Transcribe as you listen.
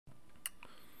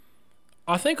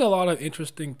I think a lot of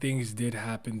interesting things did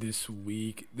happen this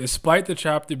week, despite the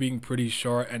chapter being pretty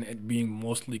short and it being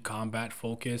mostly combat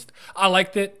focused. I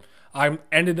liked it. I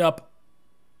ended up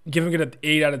giving it an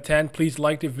 8 out of 10. Please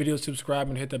like the video, subscribe,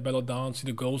 and hit the bell down so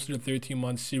the goals to the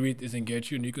 13-month series doesn't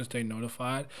get you and you can stay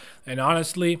notified. And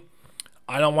honestly,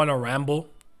 I don't want to ramble.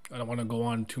 I don't want to go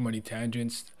on too many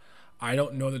tangents. I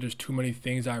don't know that there's too many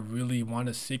things I really want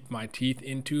to sink my teeth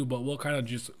into, but we'll kind of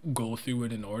just go through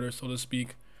it in order, so to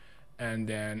speak. And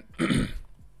then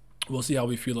we'll see how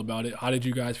we feel about it. How did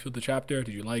you guys feel the chapter?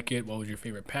 Did you like it? What was your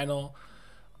favorite panel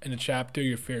in the chapter?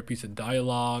 Your favorite piece of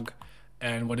dialogue?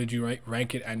 And what did you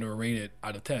rank it and or rate it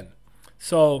out of 10?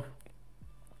 So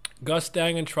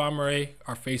Gustang and Traumerei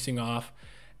are facing off,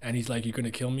 and he's like, "You're gonna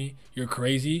kill me? You're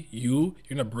crazy. You're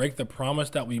gonna break the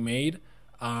promise that we made.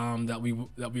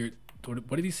 What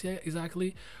did he say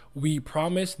exactly? We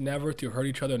promised never to hurt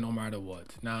each other no matter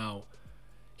what." Now,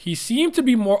 he seemed to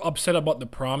be more upset about the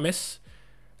promise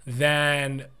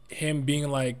than him being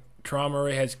like,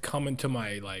 Traumerei has come into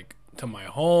my to my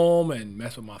home and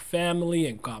messed with my family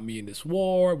and got me in this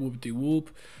war, whoop de whoop.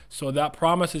 So that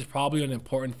promise is probably an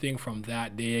important thing from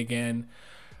that day again.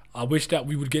 I wish that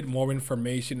we would get more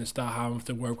information and stop having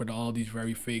to work with all these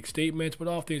very fake statements, but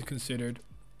all things considered,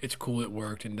 it's cool it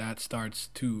worked, and that starts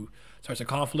a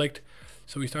conflict.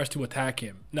 So he starts to attack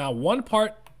him. Now, one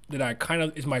part that I kind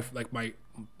of is my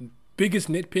biggest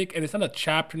nitpick, and it's not a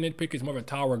chapter nitpick, it's more of a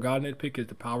Tower of God nitpick, is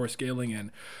the power scaling and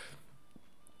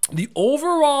the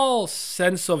overall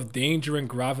sense of danger and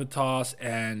gravitas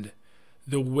and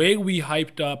the way we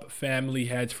hyped up family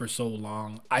heads for so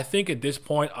long. I think at this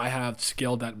point I have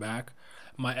scaled that back.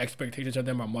 My expectations of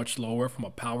them are much lower from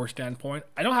a power standpoint.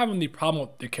 I don't have any problem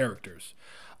with the characters.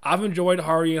 I've enjoyed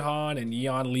Hari Han and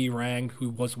Yeon Lee Rang, who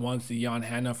was once the Yeon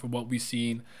Hannah for what we've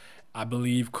seen. I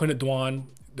believe Kunadwan,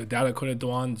 the Data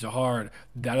Kunadwan, Zahard,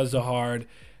 Data Zahard,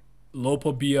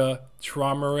 Lopobia,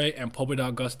 Traumerei, and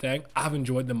Polkadot Gustang. I've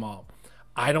enjoyed them all.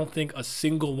 I don't think a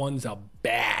single one's a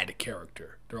bad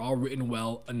character. They're all written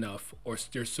well enough, or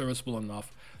they're serviceable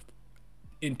enough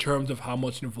in terms of how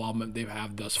much involvement they've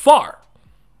had thus far.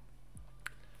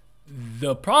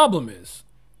 The problem is,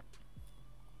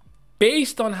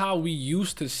 based on how we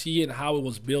used to see it and how it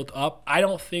was built up, I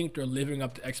don't think they're living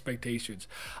up to expectations.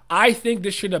 I think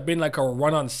this should have been like a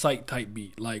run-on-site type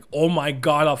beat. Like, oh my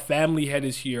God, a family head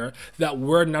is here that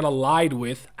we're not allied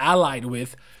with,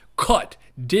 cut,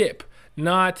 dip,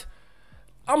 not,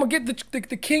 I'm gonna get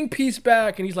the king piece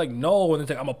back. And he's like, no. And it's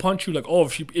like, I'm gonna punch you. Like, oh,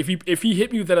 if he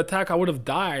hit me with that attack, I would have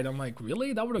died. I'm like,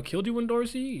 really? That would have killed you in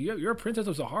Dorsey? You're a princess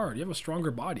of Zahar. You have a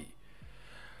stronger body.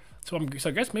 So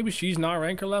I guess maybe she's not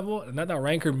ranker level. Not that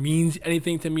ranker means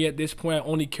anything to me at this point. I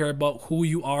only care about who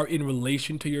you are in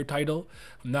relation to your title.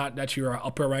 Not that you're an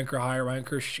upper ranker, higher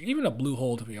ranker, even a blue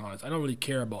hole, to be honest. I don't really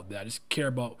care about that. I just care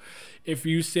about if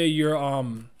you say you're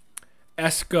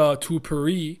Eska to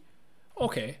Paris,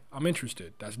 okay, I'm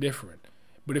interested. That's different.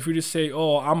 But if you just say,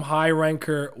 oh, I'm high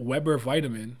ranker Weber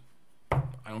Vitamin,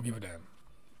 I don't give a damn.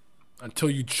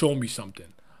 Until you show me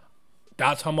something.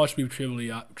 That's how much we've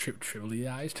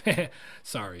trivialized.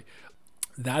 Sorry.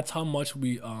 That's how much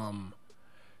we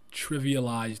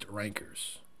trivialized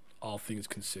rankers, all things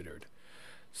considered.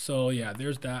 So yeah,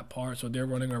 there's that part. So they're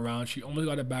running around. She almost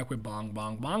got it back with Bong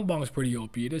Bong. Bong Bong is pretty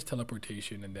OP. It is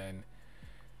teleportation. And then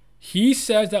he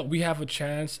says that we have a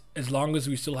chance as long as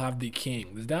we still have the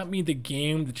king. Does that mean the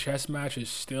game, the chess match, is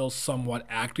still somewhat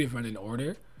active and in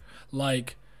order?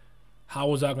 Like,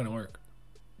 how is that going to work?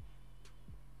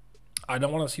 I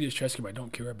don't want to see this chess game. I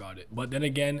don't care about it. But then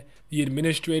again, the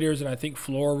administrators and I think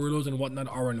floor rulers and whatnot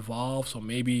are involved. So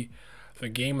maybe the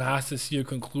game has to see a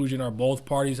conclusion or both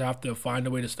parties have to find a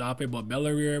way to stop it. But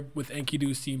Belleria with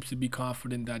Enkidu seems to be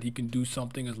confident that he can do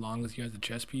something as long as he has the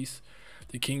chess piece,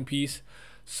 the king piece.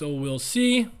 So we'll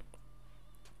see.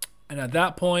 And at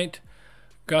that point,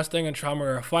 Gustang and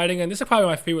Traumerei are fighting. And this is probably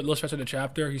my favorite little stretch of the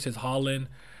chapter. He says Holland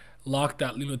locked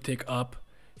that lunatic up.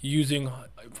 Using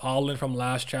Holland from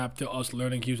last chapter, us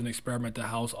learning he was an experiment to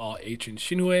house all H and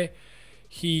Shinue.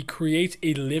 He creates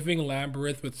a living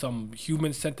labyrinth with some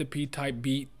human centipede type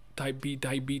shit,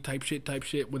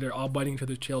 where they're all biting each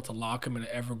other's tail to lock him in an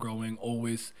ever-growing,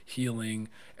 always healing,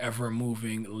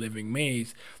 ever-moving, living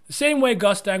maze. The same way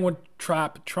Gustang would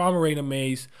trap Traumerei in a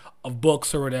maze of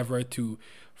books or whatever to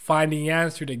find the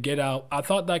answer to get out. I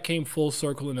thought that came full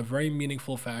circle in a very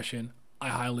meaningful fashion. I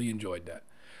highly enjoyed that.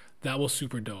 That was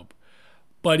super dope.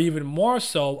 But even more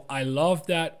so, I love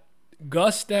that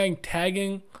Gustang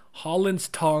tagging Holland's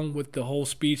tongue with the whole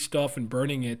speech stuff and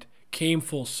burning it came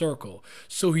full circle.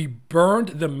 So he burned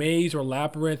the maze or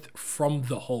labyrinth from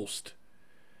the host.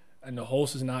 And the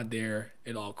host is not there.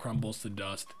 It all crumbles to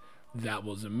dust. that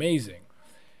was amazing.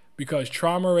 Because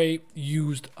Traumerei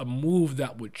used a move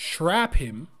that would trap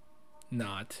him,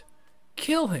 not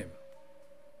kill him.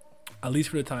 At least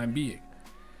for the time being.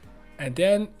 And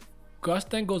then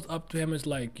Gustang goes up to him and is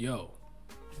like, yo,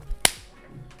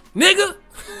 nigga!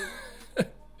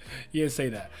 He didn't say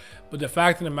that. But the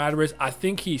fact of the matter is, I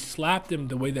think he slapped him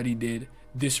the way that he did,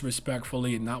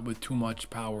 disrespectfully and not with too much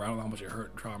power. I don't know how much it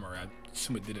hurt Traumerei. I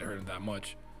assume it didn't hurt him that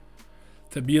much.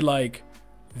 To be like,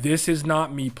 this is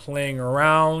not me playing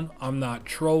around. I'm not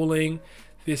trolling.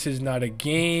 This is not a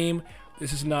game.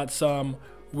 This is not some,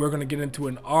 we're going to get into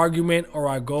an argument or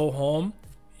I go home.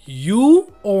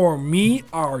 You or me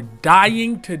are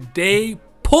dying today.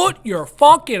 Put your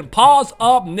fucking paws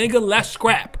up, nigga. Let's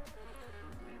scrap.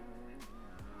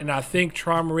 And I think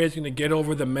Traumerei is going to get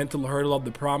over the mental hurdle of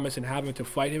the promise and having to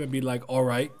fight him and be like, all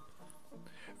right,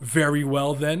 very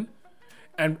well then.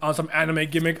 And on some anime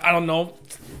gimmick, I don't know,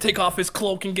 take off his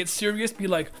cloak and get serious. Be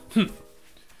like,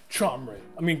 Traumerei,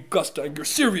 I mean, Gustang, you're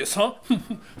serious, huh?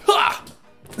 Ha!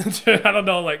 I don't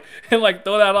know, like, and like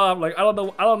throw that off. Like, I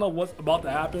don't know what's about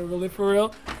to happen really for real.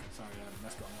 Sorry, I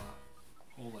messed up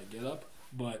my whole like get up.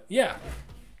 But yeah,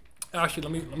 actually,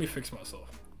 let me fix myself.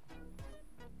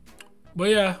 But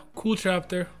yeah, cool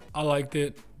chapter. I liked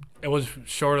it. It was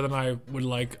shorter than I would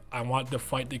like. I want the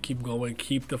fight to keep going.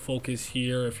 Keep the focus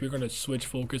here. If you're gonna switch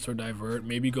focus or divert,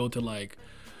 maybe go to like,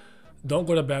 don't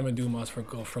go to Bam and Dumas for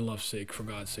love's sake. For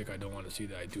God's sake, I don't want to see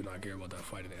that. I do not care about that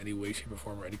fight in any way, shape, or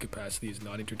form, or any capacity. It's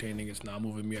not entertaining. It's not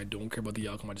moving me. I don't care about the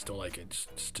outcome. I just don't like it.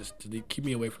 Just keep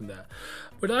me away from that.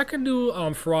 But I can do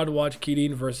Fraud Watch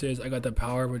Kirin versus I got the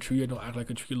power of a tree. I don't act like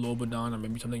a tree Lobadan, or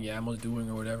maybe something Yamo's doing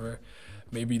or whatever.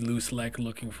 Maybe Loose Leg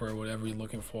looking for whatever he's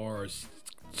looking for, or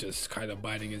just kind of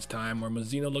biding his time, or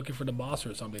Mazino looking for the boss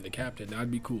or something, the captain. That'd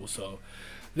be cool. So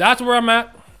that's where I'm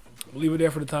at. We'll leave it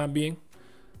there for the time being.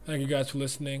 Thank you guys for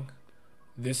listening.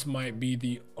 This might be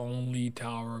the only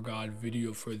Tower of God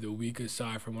video for the week,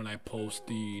 aside from when I post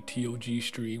the TOG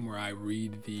stream where I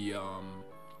read the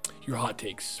your hot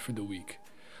takes for the week.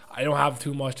 I don't have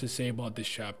too much to say about this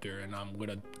chapter, and I'm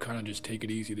gonna kind of just take it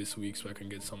easy this week so I can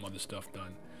get some other stuff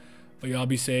done. But y'all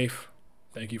be safe.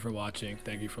 Thank you for watching.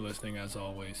 Thank you for listening as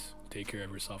always. Take care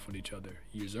of yourself and each other.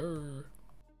 User.